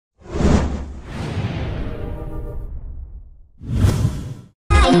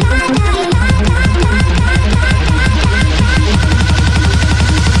Hey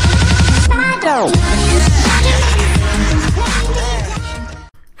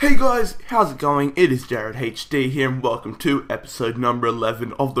guys, how's it going? It is Jared HD here and welcome to episode number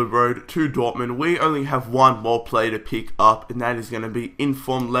 11 of the road to Dortmund. We only have one more player to pick up and that is going to be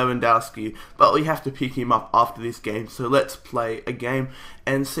informed Lewandowski, but we have to pick him up after this game, so let's play a game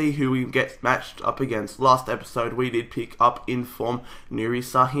and see who we get matched up against. Last episode we did pick up informed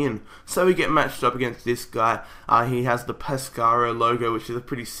Reus Hummels, so we get matched up against this guy. He has the Pescara logo, which is a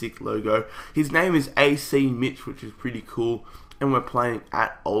pretty sick logo. His name is AC Mitch, which is pretty cool. And we're playing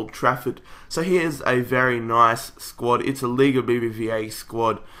at Old Trafford. So here's a very nice squad. It's a Liga BBVA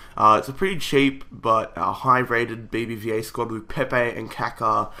squad. It's a pretty cheap but high-rated BBVA squad with Pepe and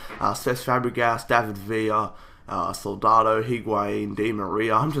Kaká, Cesc Fabregas, David Villa, Soldado, Higuain, Di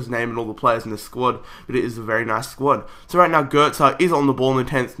Maria. I'm just naming all the players in the squad, but it is a very nice squad. So right now Gotze is on the ball in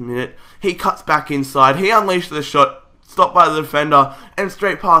the 10th minute. He cuts back inside. He unleashed the shot. Stopped by the defender and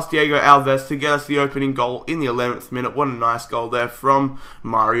straight past Diego Alves to get us the opening goal in the 11th minute. What a nice goal there from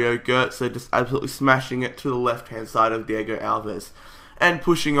Mario Gotze, just absolutely smashing it to the left hand side of Diego Alves. And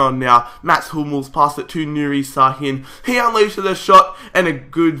pushing on now, Reus Hummels passed it to Reus Hummels. He unleashed the shot and a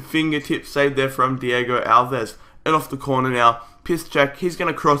good fingertip save there from Diego Alves. And off the corner now, Piszczek, he's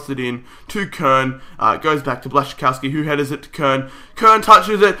going to cross it in to Kern. It goes back to Blaszczykowski, who headers it to Kern. Kern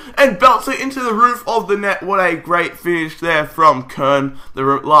touches it and belts it into the roof of the net. What a great finish there from Kern, the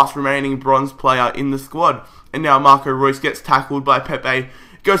last remaining bronze player in the squad. And now Marco Reus gets tackled by Pepe.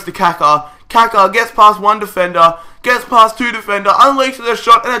 Goes to Kaká. Kaká gets past one defender, gets past two defender, unleashes a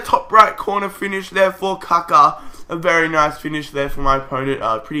shot and a top right corner finish there for Kaká. A very nice finish there for my opponent.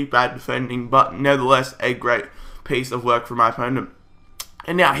 Pretty bad defending, but nevertheless a great piece of work from my opponent.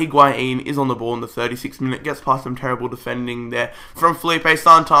 And now Higuain is on the ball in the 36th minute, gets past some terrible defending there from Felipe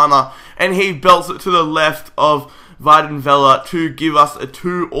Santana, and he belts it to the left of Weidenfeller to give us a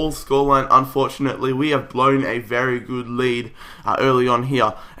 2-2 scoreline. Unfortunately, we have blown a very good lead early on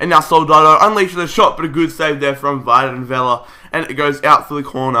here. And now Soldado unleashes a shot, but a good save there from Weidenfeller, and it goes out for the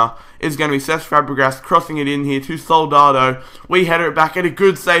corner. It's going to be Cesc Fabregas crossing it in here to Soldado. We header it back, and a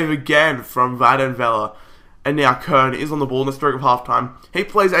good save again from Weidenfeller. And now Kern is on the ball in the stroke of halftime. He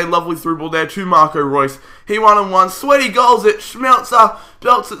plays a lovely through ball there to Marco Reus. He one-on-one, sweaty goals it. Schmelzer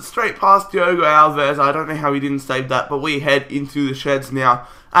belts it straight past Diogo Alves. I don't know how he didn't save that, but we head into the sheds now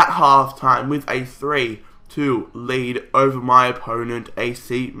at halftime with a 3-2 lead over my opponent,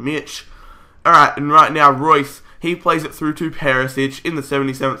 AC Mitch. Alright, and right now Reus, he plays it through to Perisic in the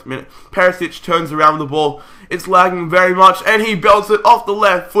 77th minute. Perisic turns around with the ball. It's lagging very much, and he belts it off the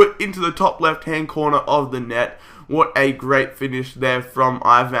left foot into the top left-hand corner of the net. What a great finish there from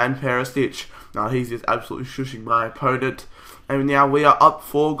Ivan Perisic. Now he's just absolutely shushing my opponent. And now we are up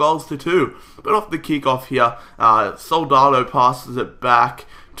 4-2. But off the kickoff here, Soldado passes it back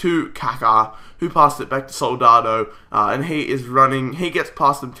to Kaká, who passed it back to Soldado, and he is running. He gets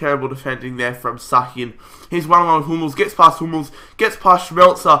past some terrible defending there from Sahin. He's one-on-one with Hummels, gets past Hummels, gets past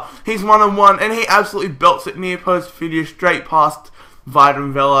Schmelzer. He's one-on-one, and he absolutely belts it near post finish straight past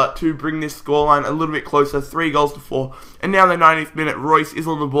Weidenfeller to bring this scoreline a little bit closer, 3-4. And now in the 90th minute, Reus is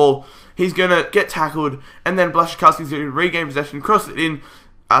on the ball. He's going to get tackled, and then Blaszczykowski's going to regain possession, cross it in,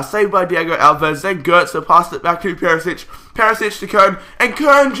 saved by Diego Alves, then Gotze passed it back to Perisic. Perisic to Kern, and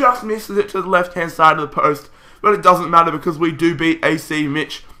Kern just misses it to the left-hand side of the post. But it doesn't matter because we do beat AC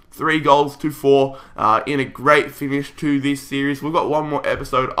Mitch 3-4 in a great finish to this series. We've got one more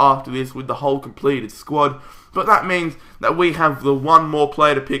episode after this with the whole completed squad. But that means that we have the one more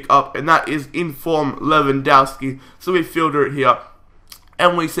player to pick up, and that is informed Lewandowski. So we filter it here.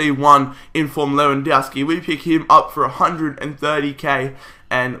 And we see one informed Lewandowski. We pick him up for 130k.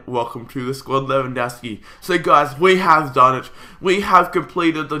 And welcome to the squad, Lewandowski. So guys, we have done it. We have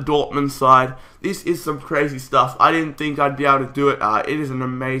completed the Dortmund side. This is some crazy stuff. I didn't think I'd be able to do it. It is an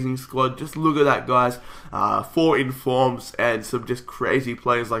amazing squad. Just look at that, guys. 4 informs and some just crazy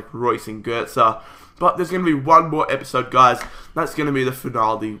players like Reus and Gotze. But there's going to be one more episode, guys. That's going to be the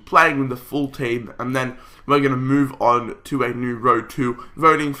finale, playing with the full team, and then we're going to move on to a new Road 2.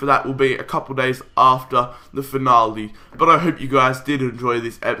 Voting for that will be a couple days after the finale. But I hope you guys did enjoy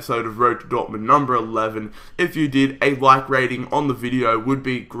this episode of Road to Dortmund number 11. If you did, a like rating on the video would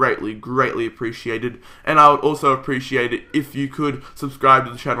be greatly appreciated. And I would also appreciate it if you could subscribe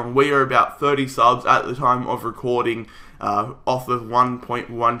to the channel. We are about 30 subs at the time of recording. Off of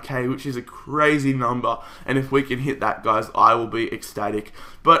 1.1k, which is a crazy number, and if we can hit that, guys, I will be ecstatic.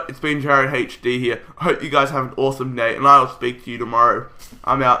 But it's been Jared HD here. I hope you guys have an awesome day, and I will speak to you tomorrow.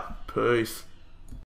 I'm out. Peace.